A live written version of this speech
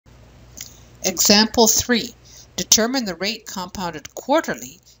Example 3. Determine the rate compounded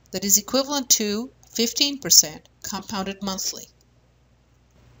quarterly that is equivalent to 15% compounded monthly.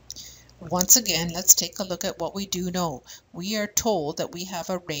 Once again, let's take a look at what we do know. We are told that we have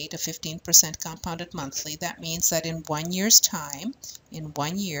a rate of 15% compounded monthly. That means that in 1 year's time, in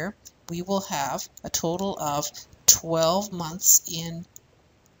 1 year, we will have a total of 12 months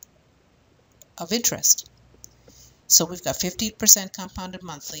of interest. So we've got 15% compounded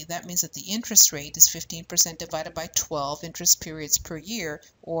monthly. That means that the interest rate is 15% divided by 12 interest periods per year,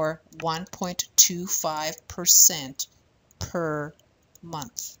 or 1.25% per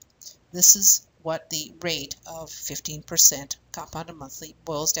month. This is what the rate of 15% compounded monthly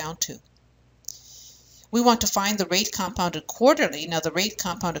boils down to. We want to find the rate compounded quarterly. Now, the rate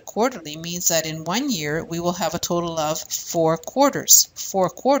compounded quarterly means that in 1 year, we will have a total of 4 quarters. 4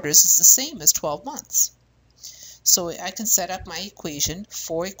 quarters is the same as 12 months. So I can set up my equation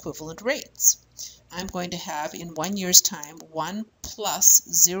for equivalent rates. I'm going to have in 1 year's time 1 plus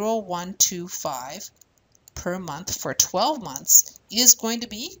 0.125 per month for 12 months is going to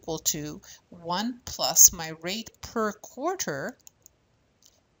be equal to 1 plus my rate per quarter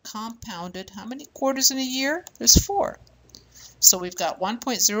compounded. How many quarters in a year? There's 4. So we've got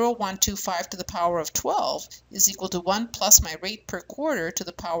 1.0125 to the power of 12 is equal to 1 plus my rate per quarter to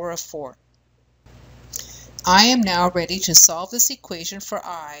the power of 4. I am now ready to solve this equation for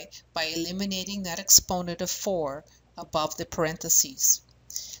I by eliminating that exponent of 4 above the parentheses.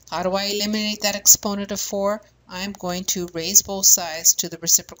 How do I eliminate that exponent of 4? I'm going to raise both sides to the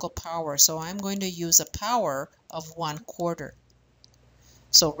reciprocal power. So I'm going to use a power of 1/4.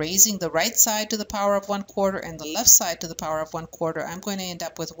 So raising the right side to the power of 1/4 and the left side to the power of 1/4, I'm going to end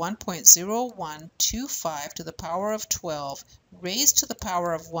up with 1.0125 to the power of 12 raised to the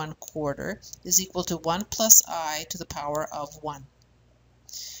power of 1/4 is equal to 1 plus I to the power of 1.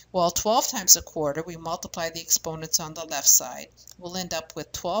 Well, 12 times a quarter, we multiply the exponents on the left side. We'll end up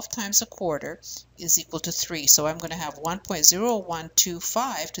with 12 times a quarter is equal to 3. So I'm going to have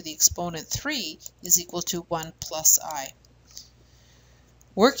 1.0125 to the exponent 3 is equal to 1 plus I.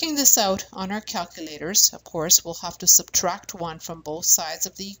 Working this out on our calculators, of course, we'll have to subtract 1 from both sides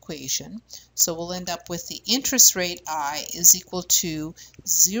of the equation. So we'll end up with the interest rate I is equal to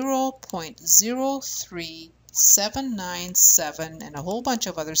 0.03797 and a whole bunch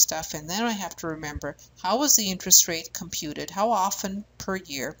of other stuff. And then I have to remember, how was the interest rate computed? How often per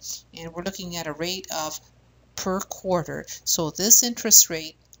year? And we're looking at a rate of per quarter. So this interest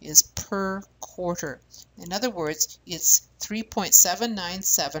rate is per quarter. In other words, it's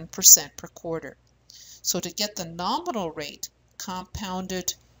 3.797% per quarter. So to get the nominal rate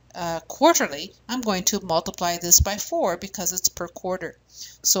compounded quarterly, I'm going to multiply this by 4 because it's per quarter.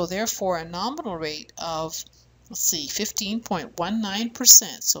 So therefore, a nominal rate of,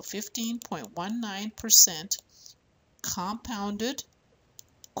 15.19%. So 15.19% compounded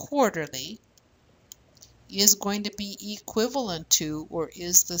quarterly is going to be equivalent to, or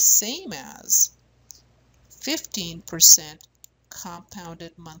is the same as, 15%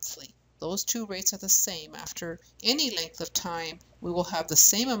 compounded monthly. Those two rates are the same. After any length of time, we will have the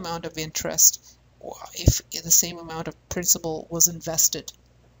same amount of interest if the same amount of principal was invested.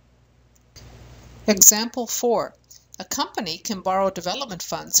 Example 4. A company can borrow development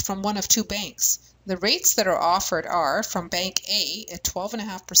funds from one of 2 banks. The rates that are offered are from Bank A at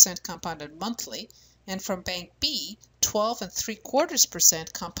 12.5% compounded monthly, and from Bank B,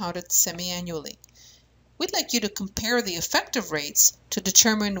 12.75% compounded semi-annually. We'd like you to compare the effective rates to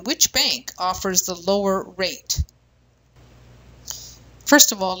determine which bank offers the lower rate.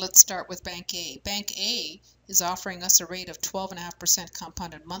 First of all, let's start with Bank A. Bank A is offering us a rate of 12.5%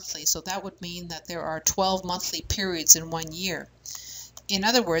 compounded monthly, so that would mean that there are 12 monthly periods in 1 year. In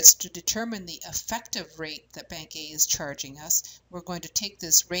other words, to determine the effective rate that Bank A is charging us, we're going to take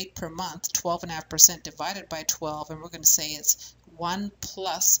this rate per month, 12.5% divided by 12, and we're going to say it's 1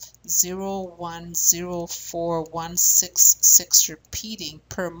 plus 0.1041666 repeating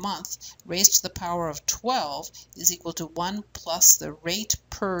per month raised to the power of 12 is equal to 1 plus the rate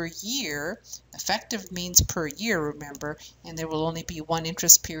per year. Effective means per year, remember, and there will only be 1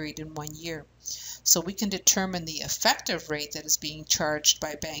 interest period in 1 year. So we can determine the effective rate that is being charged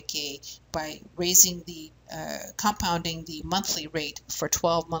by Bank A by raising compounding the monthly rate for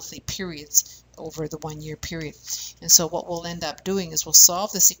 12 monthly periods over the 1 year period. And so what we'll end up doing is we'll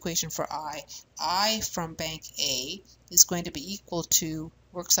solve this equation for I. I from Bank A is going to be equal to,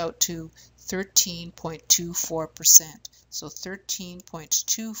 works out to 13.24%. So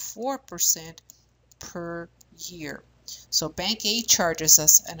 13.24% per year. So Bank A charges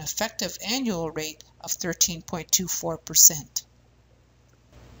us an effective annual rate of 13.24%.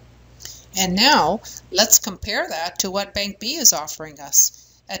 And now let's compare that to what Bank B is offering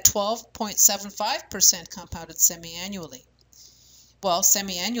us at 12.75% compounded semi-annually. Well,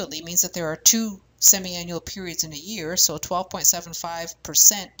 semi-annually means that there are two semi-annual periods in a year, so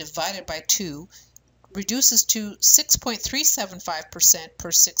 12.75% divided by 2 reduces to 6.375%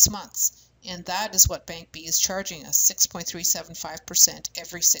 per 6 months. And that is what Bank B is charging us, 6.375%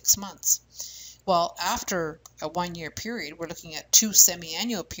 every 6 months. Well, after a 1-year period, we're looking at two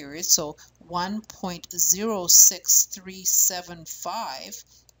semi-annual periods, so 1.06375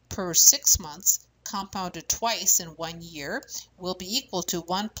 per 6 months compounded twice in 1 year will be equal to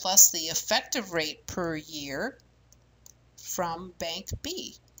 1 plus the effective rate per year from Bank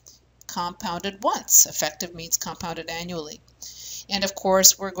B, compounded once. Effective means compounded annually. And of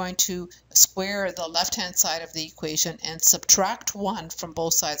course, we're going to square the left-hand side of the equation and subtract 1 from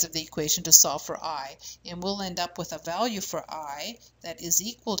both sides of the equation to solve for I. And we'll end up with a value for I that is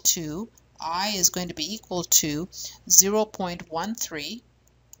equal to, I is going to be equal to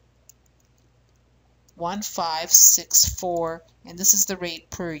 0.131564, and this is the rate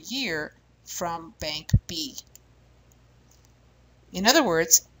per year from Bank B. In other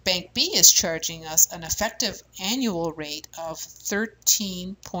words, Bank B is charging us an effective annual rate of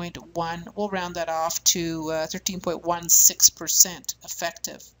 13.1, we'll round that off to 13.16%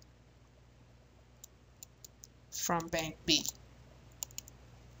 effective from Bank B.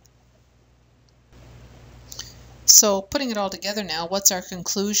 So putting it all together now, what's our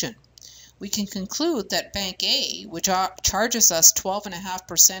conclusion? We can conclude that Bank A, which charges us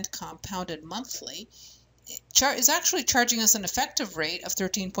 12.5% compounded monthly, is actually charging us an effective rate of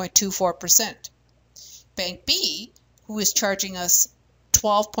 13.24%. Bank B, who is charging us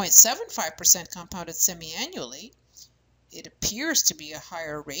 12.75% compounded semi-annually, it appears to be a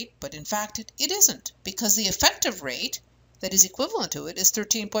higher rate, but in fact it isn't, because the effective rate that is equivalent to it is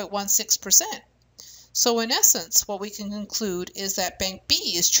 13.16%. So in essence, what we can conclude is that Bank B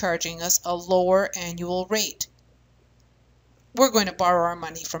is charging us a lower annual rate. We're going to borrow our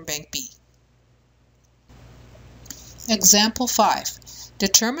money from Bank B. Example 5.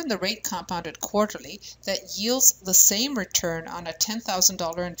 Determine the rate compounded quarterly that yields the same return on a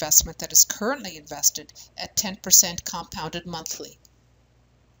 $10,000 investment that is currently invested at 10% compounded monthly.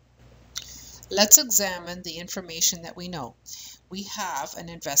 Let's examine the information that we know. We have an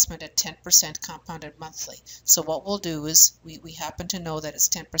investment at 10% compounded monthly. So what we'll do is we happen to know that it's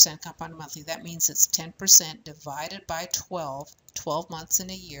 10% compounded monthly. That means it's 10% divided by 12 months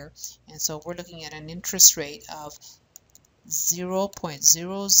in a year. And so we're looking at an interest rate of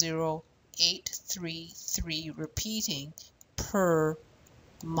 0.00833 repeating per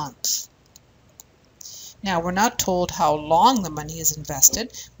month. Now, we're not told how long the money is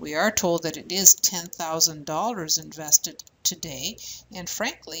invested. We are told that it is $10,000 invested today, and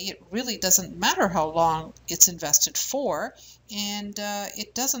frankly, it really doesn't matter how long it's invested for, and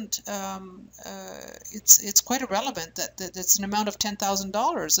it doesn't. It's quite irrelevant that it's an amount of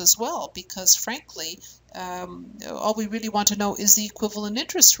 $10,000 as well, because frankly, all we really want to know is the equivalent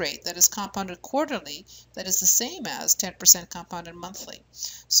interest rate that is compounded quarterly, that is the same as 10% compounded monthly.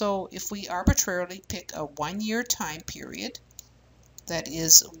 So if we arbitrarily pick a 1-year time period, that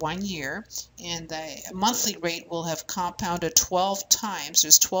is 1 year, and the monthly rate will have compounded 12 times.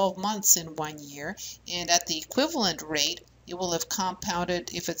 There's 12 months in 1 year, and at the equivalent rate, it will have compounded.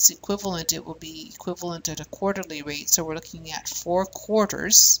 If it's equivalent, it will be equivalent at a quarterly rate. So we're looking at 4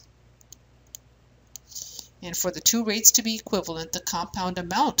 quarters. And for the two rates to be equivalent, the compound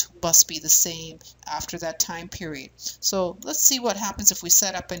amount must be the same after that time period. So let's see what happens if we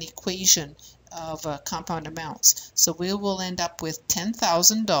set up an equation of compound amounts. So we will end up with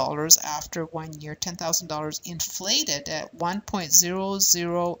 $10,000 after 1 year, $10,000 inflated at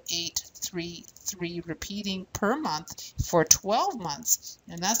 1.00833 repeating per month for 12 months.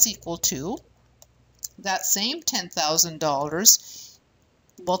 And that's equal to that same $10,000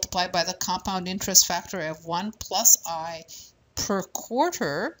 multiplied by the compound interest factor of 1 plus I per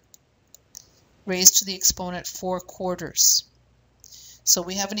quarter raised to the exponent 4 quarters. So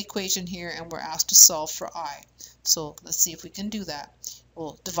we have an equation here and we're asked to solve for I. So let's see if we can do that.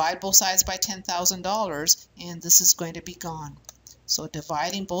 We'll divide both sides by $10,000 and this is going to be gone. So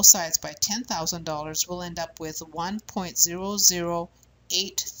dividing both sides by $10,000, we'll end up with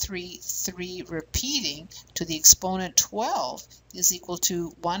 1.00833 repeating to the exponent 12 is equal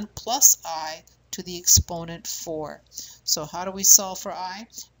to 1 plus I to the exponent 4. So how do we solve for I?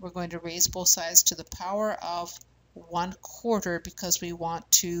 We're going to raise both sides to the power of 1/4 because we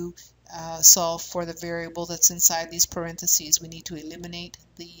want to solve for the variable that's inside these parentheses, we need to eliminate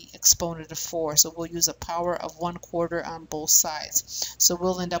the exponent of 4. So we'll use a power of 1/4 on both sides. So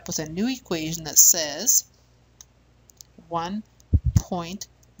we'll end up with a new equation that says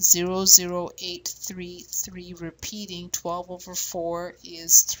 1.00833, repeating 12 over 4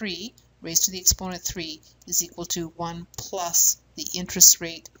 is 3, raised to the exponent 3 is equal to 1 plus the interest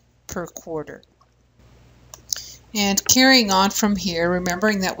rate per quarter. And carrying on from here,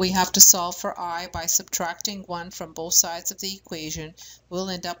 remembering that we have to solve for I by subtracting 1 from both sides of the equation, we'll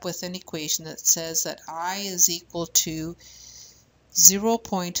end up with an equation that says that I is equal to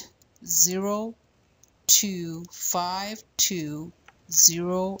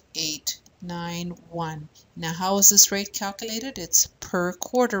 0.02520891. Now, how is this rate calculated? It's per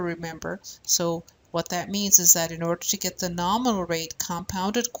quarter, remember. So what that means is that in order to get the nominal rate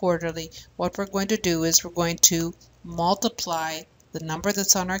compounded quarterly, what we're going to do is we're going to multiply the number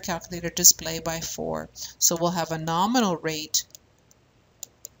that's on our calculator display by 4. So we'll have a nominal rate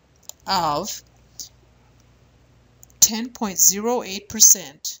of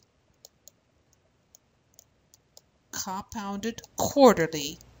 10.08% compounded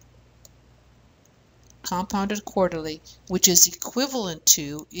quarterly, which is equivalent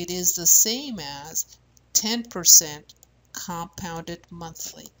to, it is the same as 10% compounded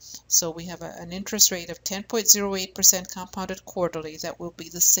monthly. So we have an interest rate of 10.08% compounded quarterly that will be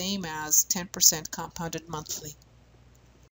the same as 10% compounded monthly.